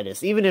the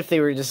slightest. Even if they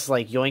were just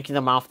like yoinking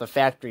them off the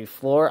factory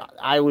floor,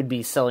 I would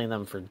be selling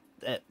them for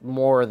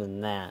more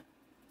than that.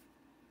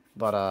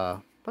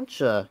 But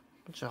bunch of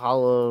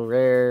hollow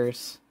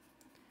rares.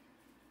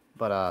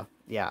 But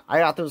yeah, I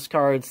got those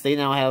cards. They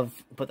now have,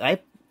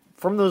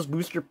 from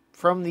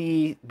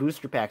the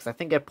booster packs, I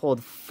think I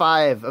pulled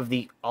 5 of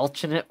the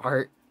alternate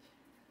art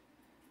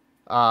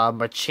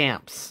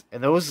Machamps,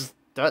 and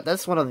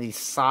that's one of the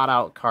sought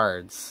out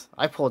cards.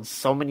 I pulled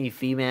so many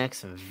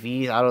VMAX and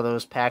V's out of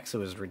those packs, it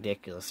was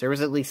ridiculous. There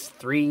was at least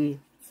three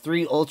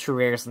ultra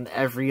rares in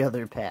every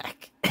other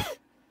pack.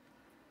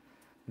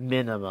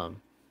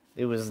 Minimum.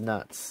 It was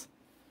nuts.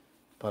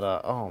 But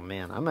oh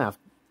man,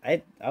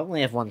 I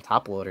only have 1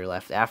 top loader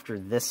left after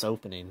this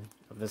opening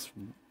of this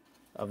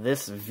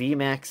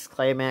VMAX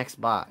Climax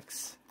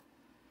box.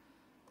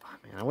 Oh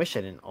man, I wish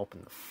I didn't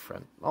open the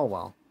front. Oh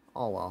well.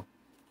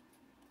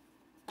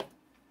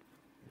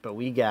 But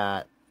we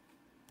got,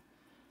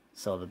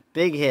 so the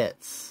big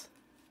hits.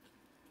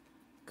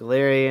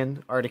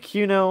 Galarian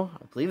Articuno.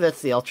 I believe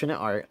that's the alternate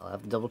art. I'll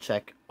have to double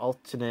check.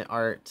 Alternate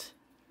art.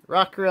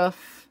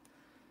 Rockruff.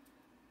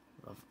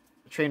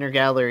 Trainer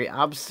Gallery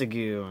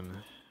Obstagoon.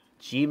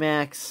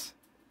 G-Max.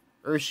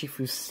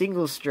 Urshifu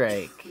Single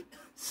Strike.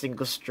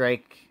 Single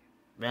Strike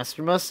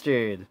Master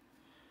Mustard.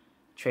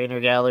 Trainer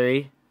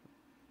Gallery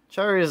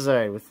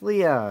Charizard with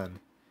Leon.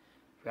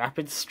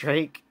 Rapid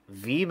Strike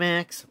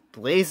VMAX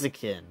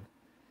Blaziken.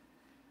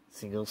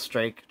 Single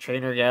Strike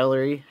Trainer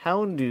Gallery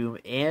Houndoom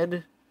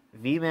and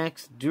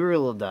VMAX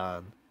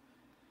Duraludon.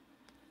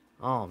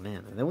 Oh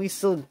man, and then we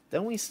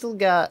still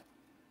got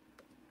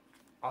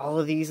all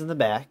of these in the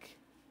back.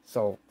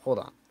 So, hold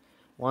on.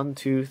 1,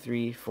 2,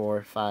 3,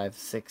 4, 5,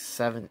 6,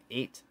 7,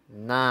 8,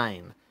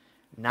 9.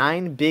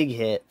 9 big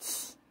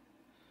hits.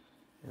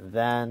 And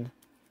then,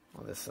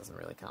 well, this doesn't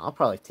really count. I'll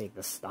probably take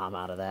the Stom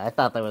out of that. I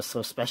thought that was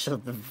so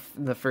special in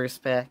the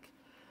first pack.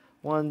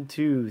 1,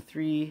 2,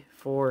 3,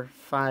 4,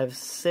 5,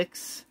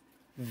 6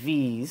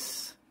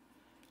 Vs.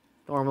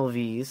 Normal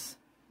Vs.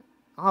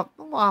 I'll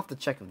have to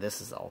check if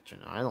this is Ultra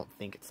Note. I don't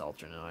think it's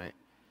Ultra Note. Right?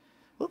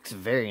 Looks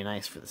very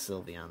nice for the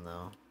Sylveon,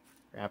 though.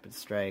 Rapid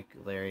Strike,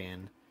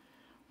 Galarian,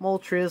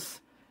 Moltres.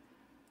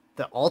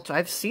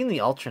 I've seen the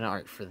alternate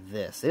art for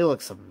this. It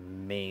looks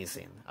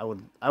amazing. I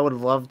would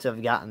love to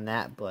have gotten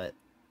that, but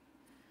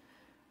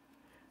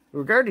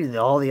regarding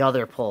all the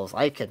other pulls,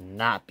 I could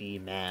not be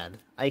mad.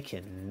 I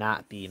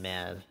cannot be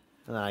mad.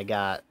 And then I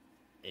got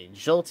a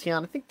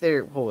Jolteon. I think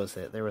what was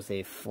it? There was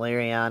a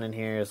Flareon in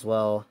here as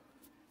well.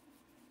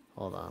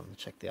 Hold on,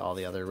 check all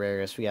the other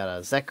rares. We got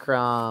a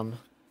Zekrom.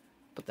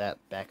 Put that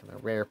back in the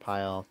rare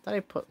pile.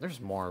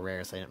 There's more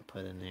rares I didn't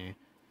put in there.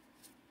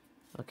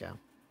 Okay.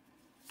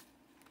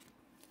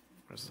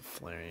 Where's the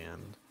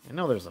Flareon? I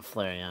know there's a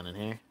Flareon in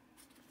here.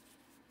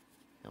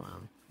 Come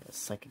on. Got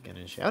Psychic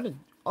Energy. I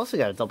also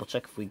got to double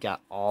check if we got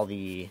all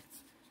the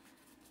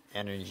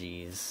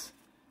energies.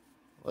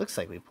 Looks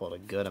like we pulled a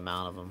good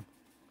amount of them.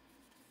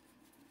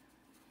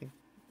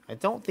 I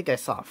don't think I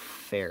saw a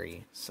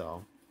fairy,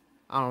 so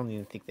I don't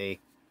even think I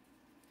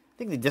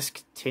think they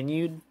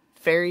discontinued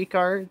fairy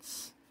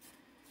cards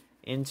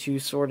into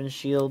Sword and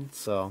Shield,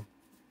 so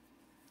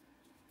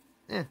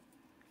I'm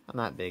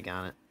not big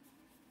on it.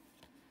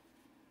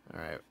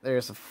 Alright,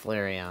 there's a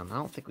Flareon. I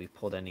don't think we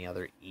pulled any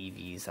other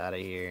EVs out of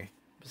here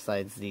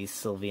besides the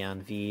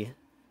Sylveon V.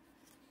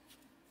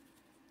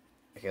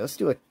 Okay, let's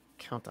do a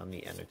count on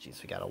the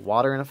energies. We got a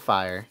Water and a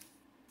Fire.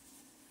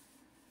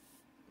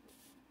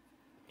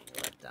 Let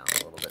that down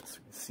a little bit so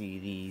we can see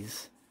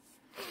these.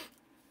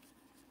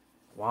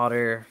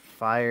 Water,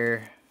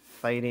 Fire,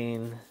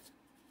 Fighting.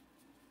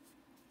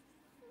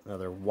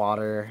 Another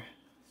Water.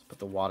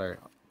 Let's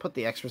put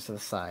the extras to the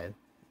side.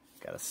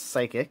 Got a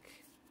Psychic.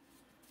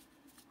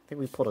 I think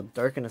we pulled a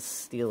Dark and a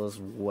Steel as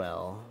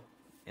well.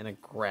 And a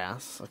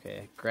Grass.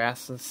 Okay,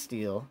 Grass and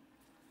Steel.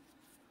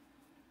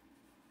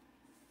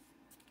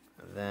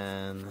 And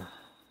then,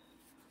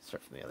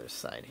 start from the other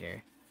side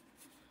here.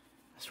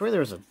 I swear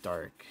there was a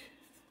Dark.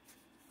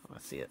 Oh,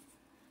 let's see it.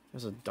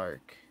 There's a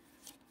Dark.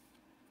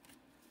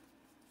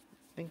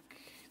 I think,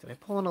 did I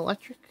pull an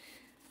Electric?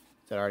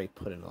 Did I already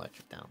put an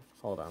Electric down?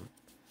 Hold on.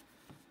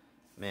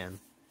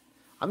 Man.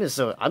 I'm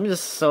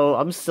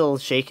still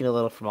shaking a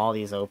little from all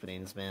these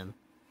openings, man.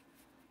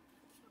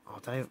 Oh,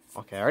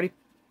 okay,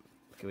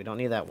 we don't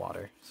need that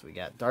Water. So we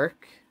got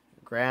Dark,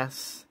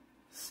 Grass,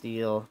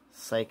 Steel,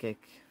 Psychic,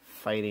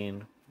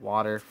 Fighting,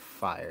 Water,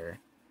 Fire.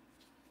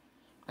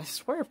 I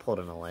swear I pulled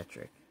an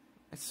Electric.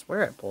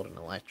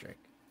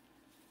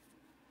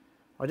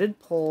 I did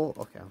pull,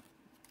 okay.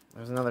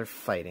 There's another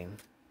Fighting.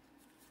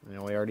 I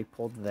know we already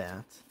pulled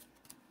that.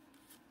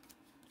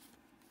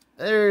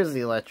 There's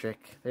the Electric.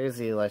 I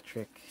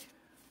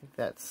think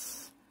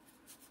that's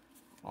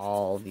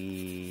all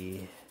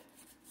the...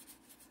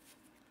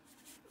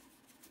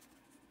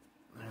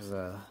 There's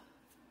a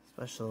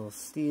special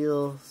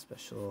Steel,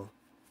 special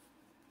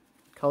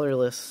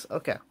colorless.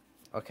 Okay.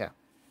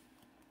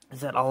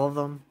 Is that all of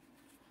them?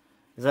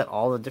 Is that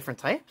all the different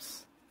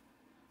types?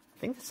 I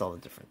think that's all the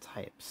different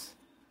types.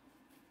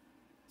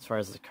 As far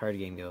as the card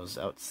game goes,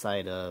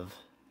 outside of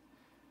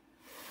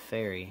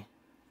Fairy.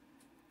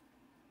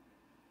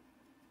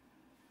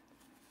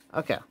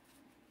 Okay.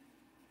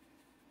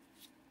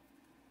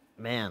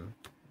 Man.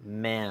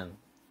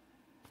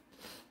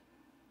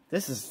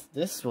 This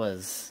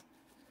was...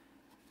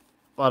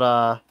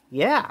 But,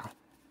 yeah.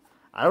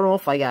 I don't know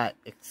if I got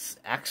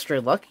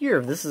extra lucky or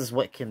if this is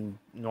what can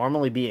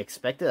normally be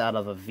expected out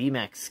of a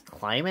VMAX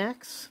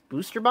Climax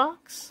booster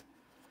box.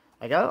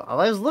 I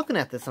was looking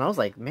at this and I was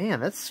like, man,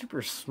 that's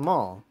super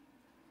small.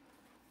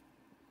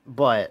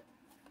 But,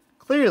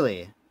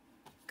 clearly,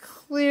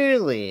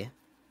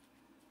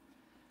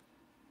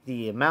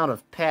 the amount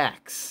of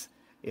packs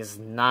is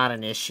not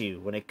an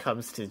issue when it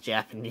comes to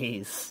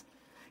Japanese.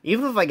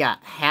 Even if I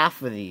got half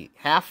the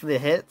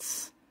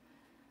hits,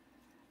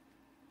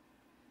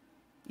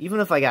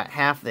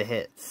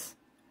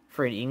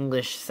 for an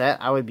English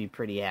set, I would be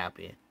pretty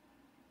happy.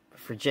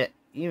 But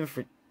even if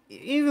it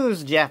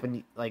was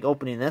Japanese, like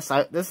opening this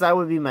that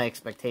would be my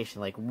expectation.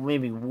 Like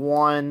maybe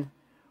one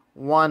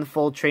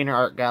full trainer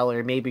art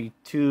gallery, maybe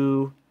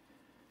two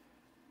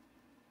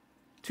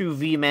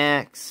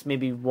VMAX,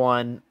 maybe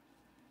one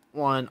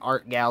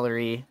art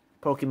gallery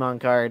Pokemon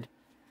card.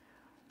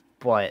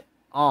 But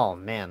oh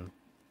man.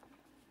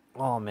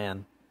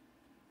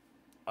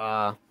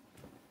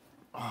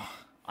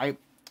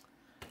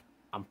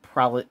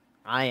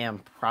 I am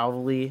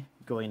probably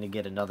going to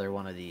get another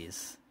one of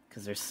these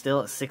because they're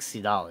still at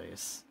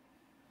 $60.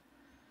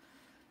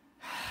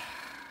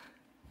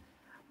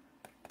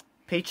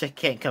 Paycheck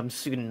can't come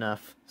soon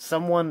enough.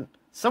 Someone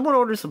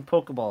order some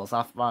Pokeballs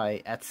off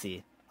my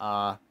Etsy.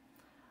 I'll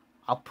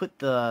put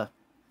the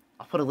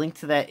I'll put a link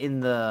to that in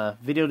the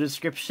video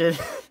description.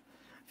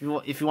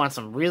 If you want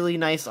some really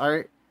nice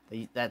art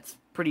that's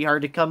pretty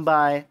hard to come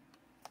by.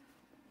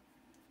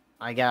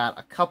 I got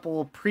a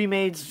couple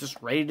pre-mades just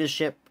ready to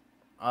ship.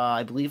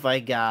 I believe I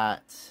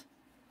got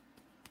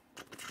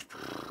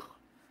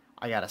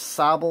a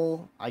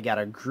Sobble, I got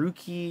a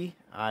Grookey,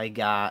 I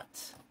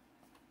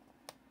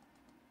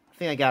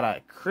think I got a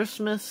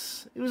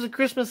Christmas. It was a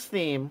Christmas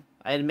theme.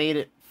 I had made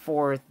it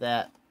for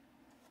that.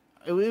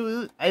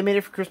 I made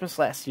it for Christmas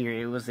last year.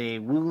 It was a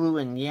Wooloo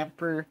and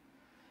Yamper.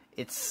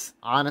 It's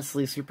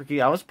honestly super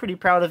cute. I was pretty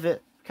proud of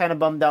it. Kind of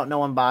bummed out no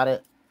one bought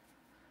it.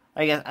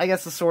 I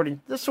guess the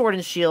Sword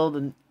and Shield,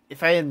 and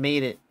if I had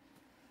made it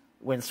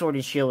when Sword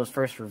and Shield was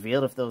first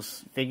revealed, if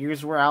those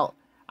figures were out,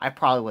 I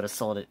probably would have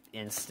sold it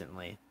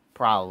instantly.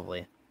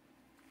 Probably.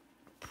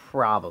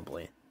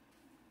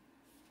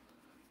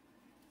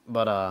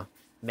 But,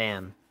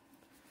 man.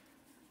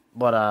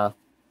 But,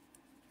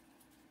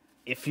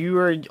 if you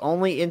are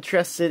only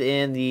interested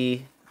in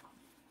the...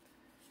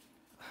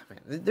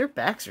 Man, their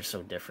backs are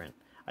so different.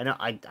 I know,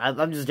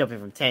 I'm just jumping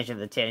from tangent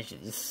to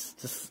tangent.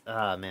 Just,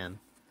 man.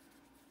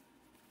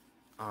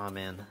 Oh,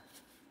 man.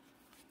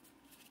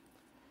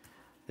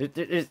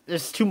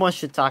 There's too much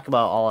to talk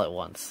about all at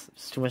once.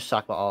 There's too much to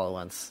talk about all at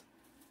once.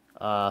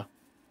 But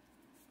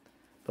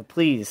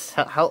please,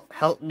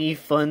 help me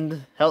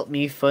fund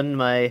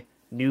my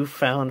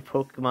newfound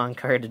Pokemon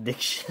card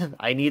addiction.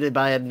 I need to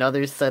buy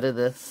another set of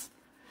this.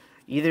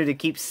 Either to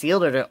keep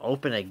sealed or to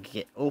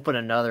open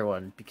another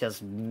one. Because,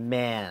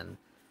 man,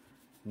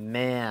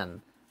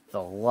 the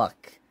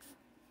luck.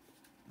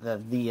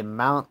 The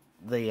amount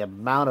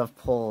of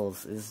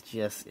pulls is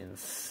just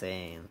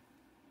insane.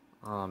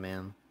 Oh,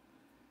 man.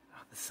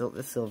 This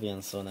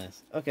Sylveon's so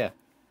nice. Okay.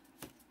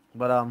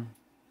 But,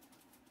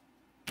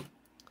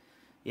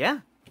 yeah.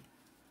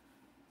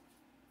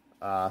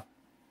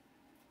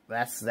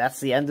 That's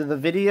the end of the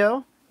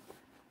video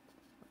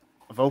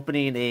of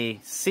opening a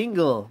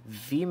single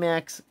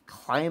VMAX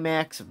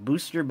Climax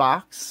booster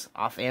box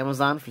off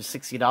Amazon for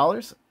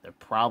 $60. They're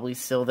probably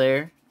still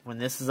there when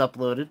this is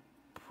uploaded.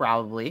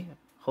 Probably.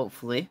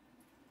 Hopefully.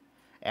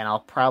 And I'll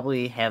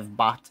probably have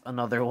bought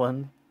another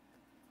one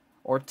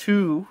or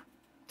two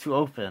to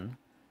open.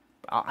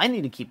 I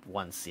need to keep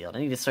one sealed. I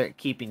need to start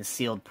keeping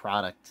sealed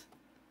product.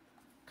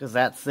 Because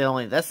that's the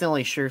only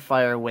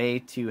surefire way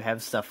to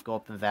have stuff go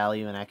up in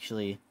value and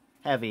actually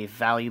have a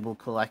valuable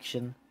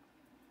collection.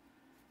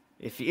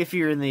 If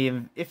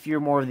you're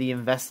more of the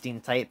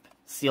investing type,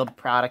 sealed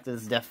product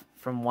is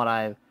from what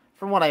I've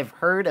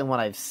heard and what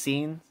I've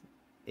seen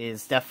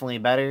is definitely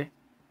better.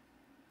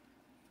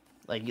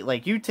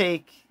 Like you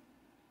take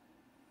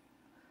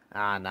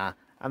nah.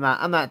 I'm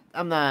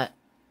not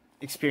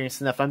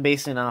experienced enough. I'm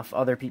basing off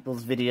other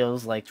people's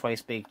videos like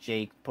Twice Baked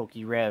Jake,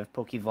 PokeRev,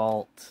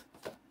 PokeVault.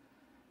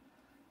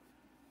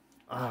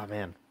 Oh,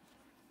 man.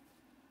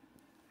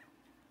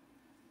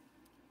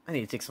 I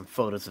need to take some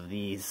photos of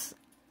these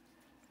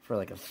for,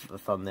 like, a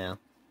thumbnail.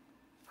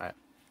 Alright.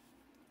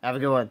 Have a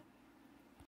good one.